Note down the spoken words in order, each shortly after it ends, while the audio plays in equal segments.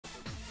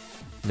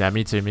Yeah,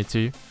 me too, me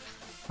too.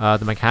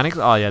 The mechanics,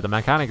 oh yeah, the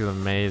mechanics is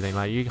amazing.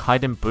 Like, you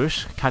hide in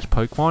bush, catch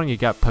Pokemon, you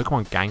get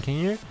Pokemon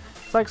ganking you.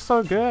 It's like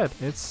so good.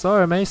 It's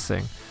so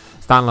amazing.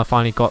 Stantler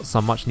finally got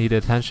some much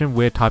needed attention.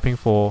 Weird typing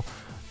for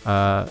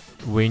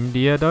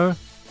Windia though.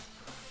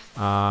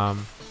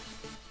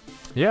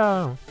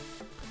 Yeah.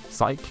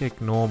 Psychic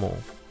normal.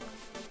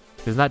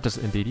 Isn't that just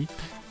Indeedee?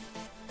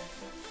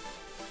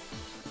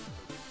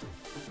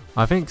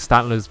 I think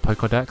Stantler's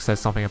Pokédex says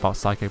something about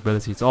psychic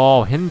abilities.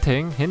 Oh,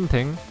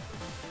 hinting.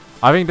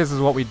 I think this is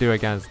what we do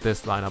against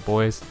this lineup,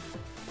 boys.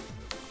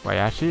 Wait,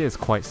 actually, it's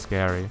quite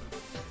scary.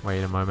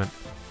 Wait a moment.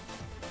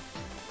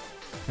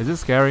 Is it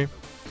scary?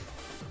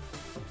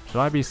 Should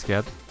I be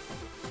scared?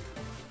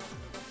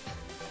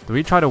 Do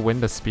we try to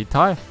win the speed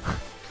tie?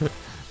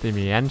 The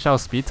Meinshao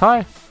speed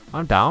tie?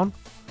 I'm down.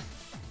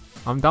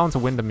 I'm down to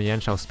win the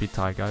Meinshao speed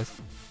tie, guys.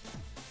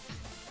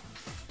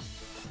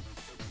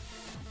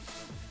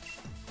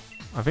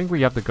 I think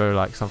we have to go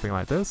like something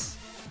like this.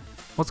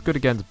 What's good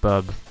against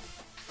Bub?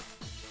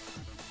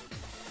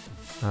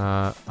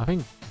 I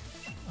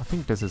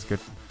think this is good.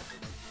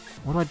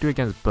 What do I do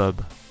against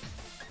Bub?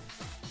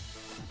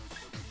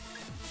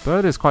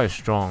 Bird is quite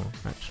strong,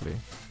 actually.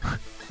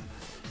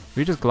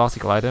 We just Glassy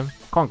Glide him?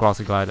 Can't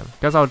Glassy Glide him.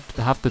 Guess I would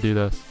have to do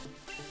this.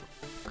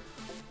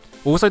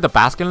 Also, the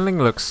Basculing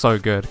looks so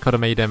good. Could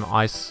have made him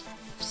Ice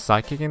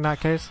Psychic in that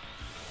case.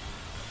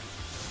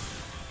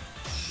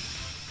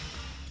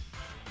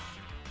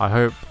 I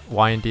hope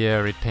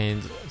Windia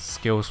retains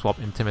Skill Swap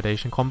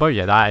Intimidation combo.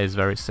 Yeah, that is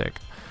very sick.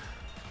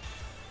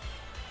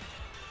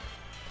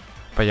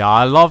 But yeah,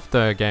 I love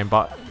the game,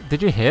 but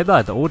did you hear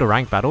that all the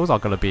ranked battles are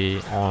going to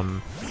be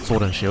on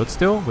Sword and Shield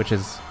still? Which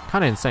is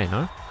kind of insane,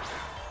 no?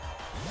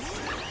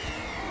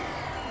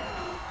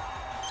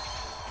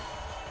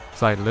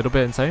 It's like a little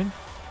bit insane.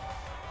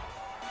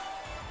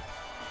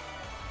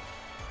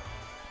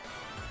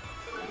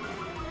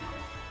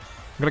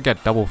 I'm going to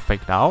get double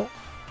faked out.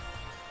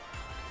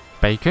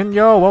 Bacon?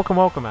 Yo, welcome,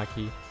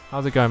 Aki.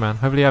 How's it going, man?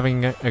 Hopefully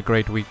having a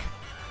great week.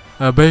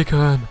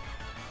 Bacon!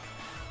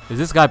 Is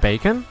this guy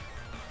Bacon?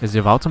 Is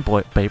Yveltal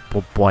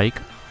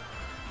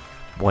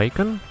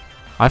Bacon?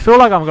 I feel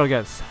like I'm gonna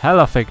get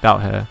hella faked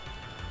out here.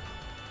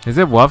 Is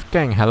it worth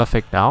getting hella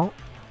faked out?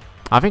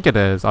 I think it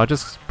is. I'll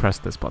just press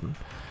this button.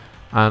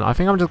 And I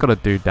think I'm just gonna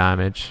do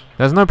damage.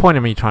 There's no point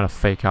in me trying to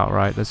fake out,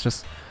 right? There's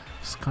just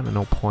kind of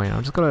no point.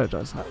 I'm just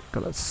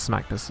gonna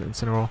smack this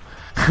Incineroar.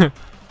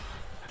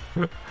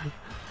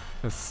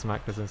 Just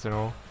smack this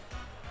Incineroar.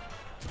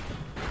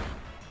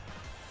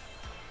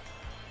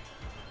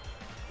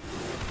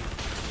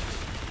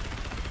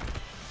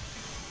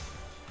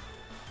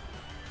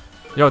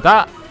 Yo,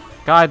 that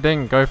guy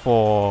didn't go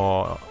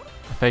for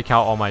a fake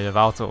out on my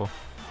Yveltal.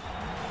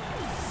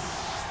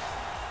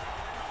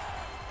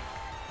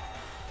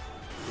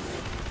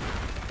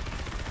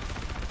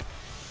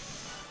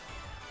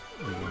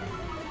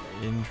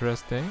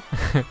 Interesting.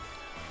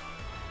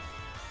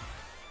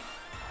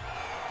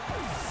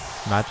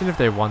 Imagine if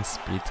they won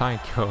speed tie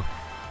and killed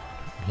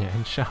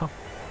Meinshao.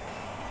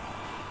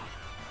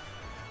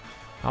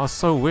 That was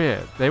so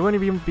weird. They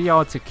wouldn't even be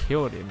able to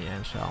kill the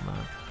Meinshao,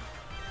 man.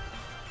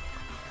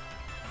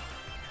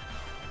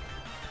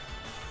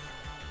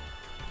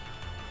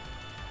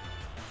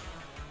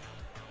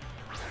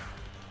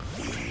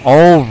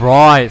 Oh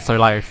right, so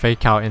like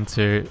fake out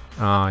into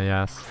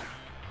yes.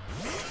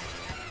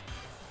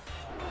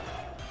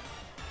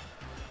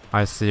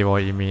 I see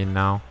what you mean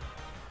now.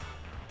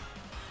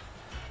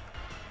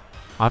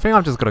 I think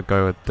I'm just gonna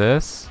go with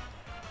this.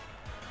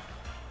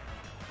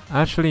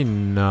 Actually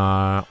no,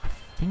 I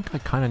think I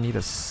kinda need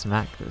to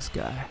smack this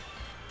guy.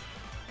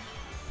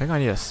 I think I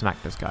need to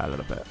smack this guy a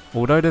little bit.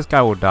 Although this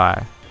guy will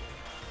die.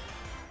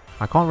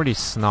 I can't really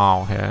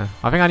snarl here.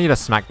 I think I need to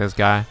smack this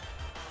guy.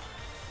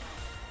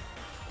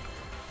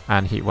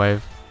 And Heat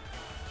Wave.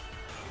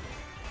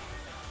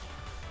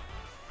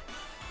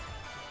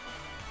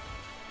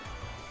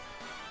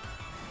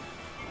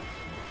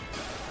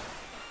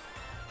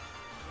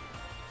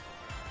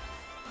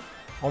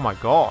 Oh my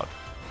god.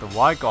 The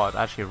Wide Guard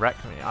actually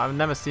wrecked me. I've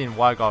never seen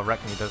Wide Guard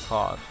wreck me this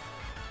hard.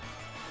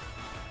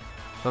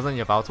 Doesn't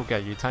Yveltal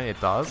get U-turn? It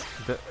does.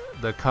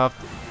 The curved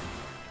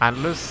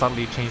antlers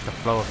suddenly change the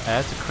flow of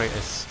air to create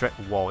a straight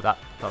wall. That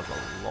does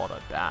a lot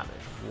of damage.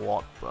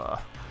 What the...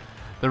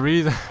 The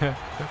reason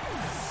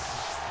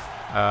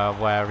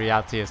where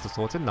reality is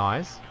distorted,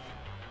 nice.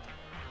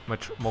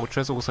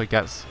 Moltres also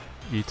gets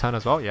U-turn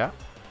as well, yeah.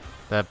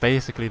 They're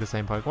basically the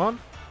same Pokemon.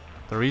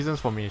 The reasons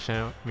for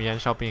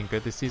Meinshao being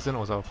good this season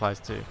also applies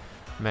to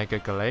Mega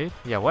Gallade.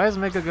 Yeah, where's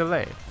Mega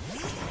Gallade?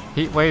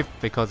 Heat Wave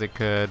because it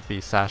could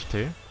be Sash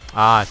too.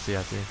 Ah, I see.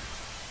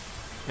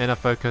 Inner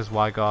Focus,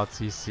 Wide Guard,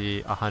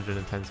 CC,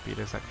 110 speed,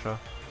 etc.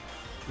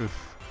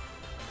 Oof.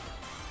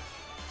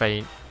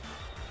 Faint.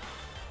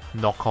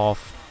 Knock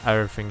off,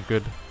 everything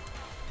good.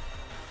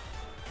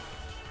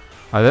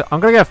 I'm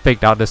gonna get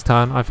faked out this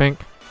turn, I think.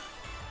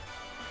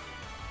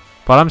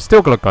 But I'm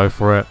still gonna go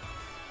for it.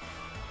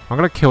 I'm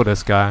gonna kill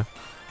this guy.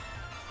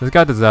 This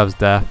guy deserves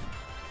death.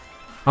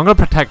 I'm gonna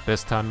protect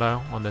this turn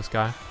though, on this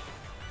guy.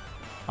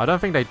 I don't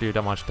think they do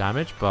that much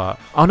damage, but...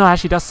 Oh no,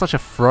 actually that's such a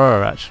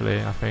throw,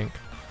 actually, I think.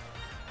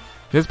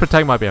 This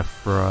Protect might be a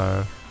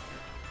throw.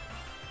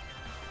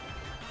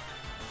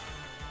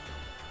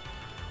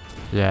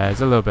 Yeah,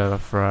 it's a little bit of a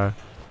throw.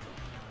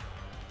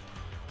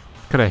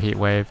 Could have Heat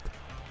Waved.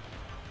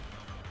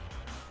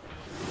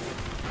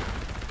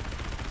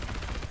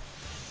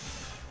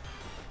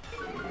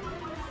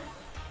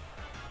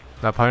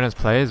 The opponent's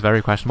play is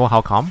very questionable.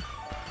 How come?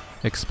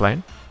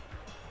 Explain.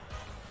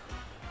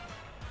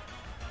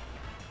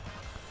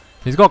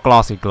 He's got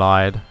Glassy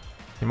Glide.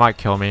 He might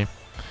kill me.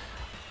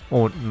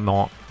 Or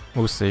not.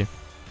 We'll see.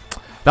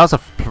 That was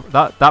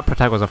that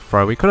Protect was a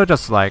throw. We could have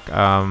just like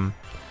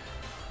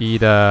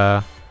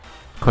either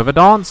Quiver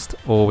Danced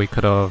or we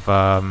could have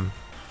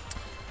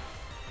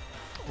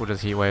we'll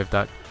just Heat Wave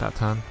that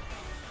turn.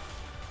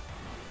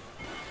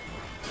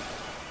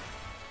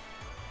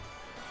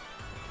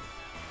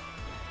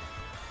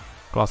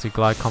 Glassy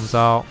Glide comes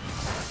out.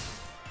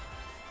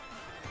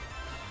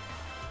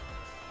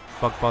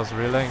 Bug Buzz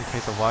Reeler in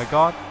case of Wide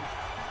Guard.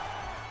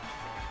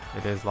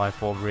 It is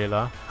Life Orb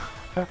Reeler.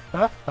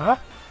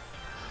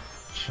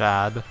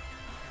 Chad.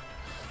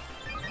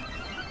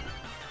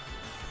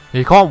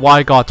 He can't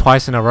Wide Guard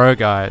twice in a row,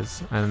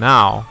 guys. And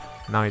now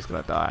he's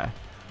gonna die.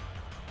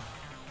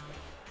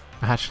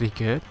 Actually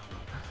good.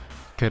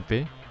 Could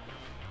be.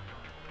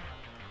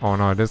 Oh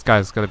no, this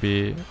guy's gonna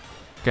be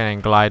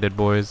getting glided,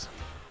 boys.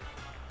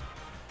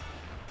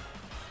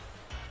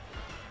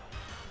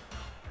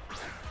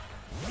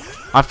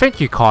 I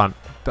think you can't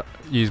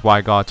use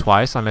Wide Guard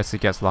twice unless he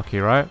gets lucky,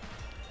 right?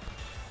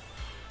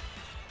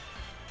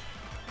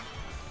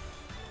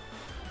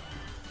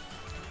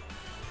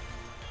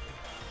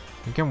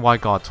 You can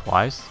Wide Guard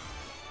twice?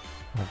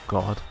 Oh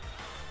god.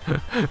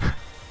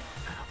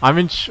 I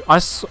mean, I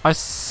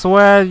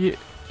swear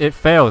it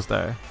fails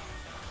though.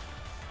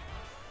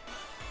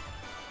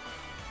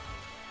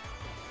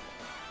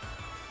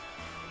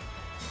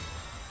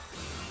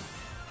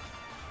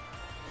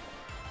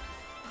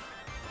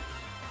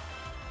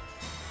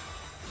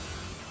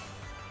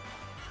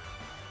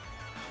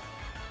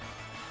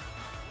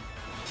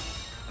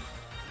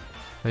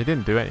 They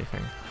didn't do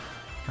anything,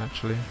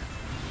 actually.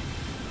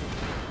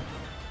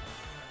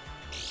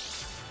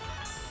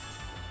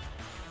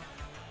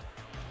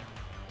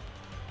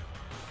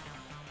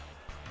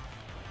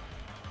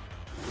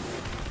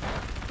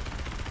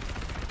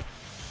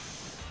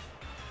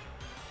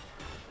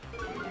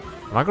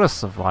 Am I gonna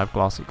survive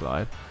Glassy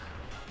Glide?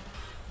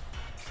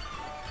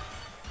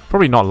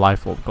 Probably not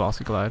Life Orb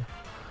Glassy Glide.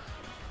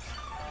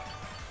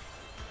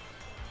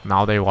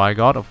 Now they Wide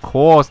Guard? Of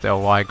course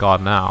they'll Wide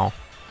Guard now.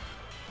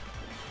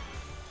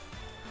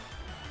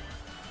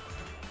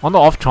 On the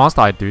off chance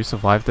that I do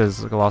survive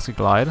this Glassy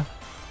Glide,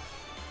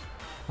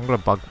 I'm gonna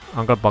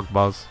Bug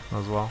Buzz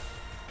as well.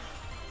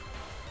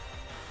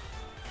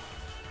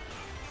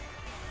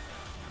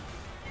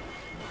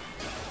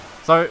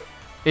 So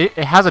it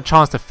has a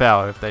chance to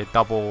fail if they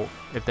double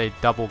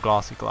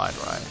Glassy Glide,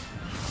 right?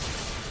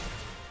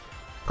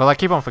 Because I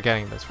keep on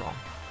forgetting this wrong.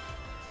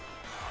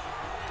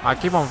 I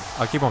keep on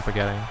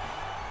forgetting.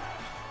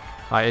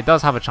 Like, it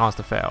does have a chance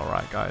to fail,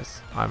 right,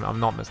 guys? I'm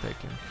not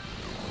mistaken.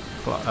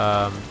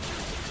 But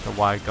the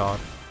Wide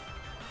Guard.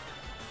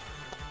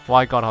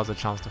 Wide Guard has a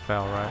chance to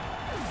fail, right?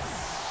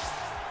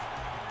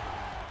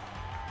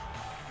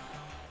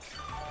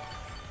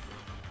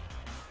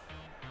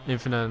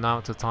 Infinite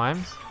amount of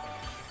times.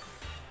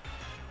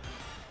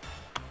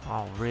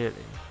 Oh really?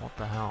 What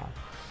the hell?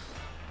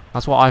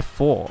 That's what I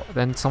thought.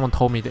 Then someone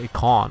told me that it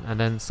can't, and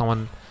then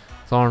someone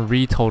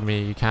retold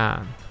me you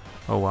can.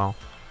 Oh well.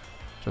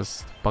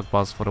 Just Bug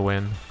Buzz for the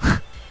win.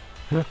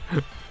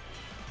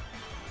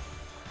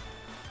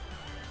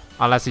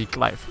 Unless he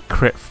like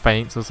crit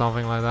faints or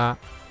something like that.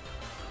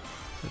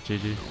 So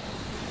GG.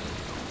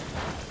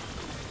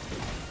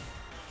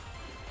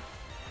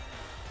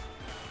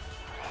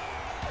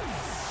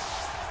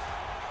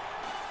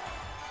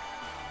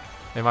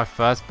 In my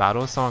first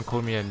battle, someone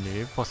called me a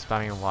noob for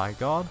spamming a Wide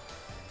Guard.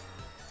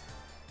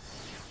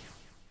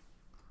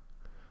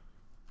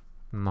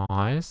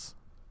 Nice.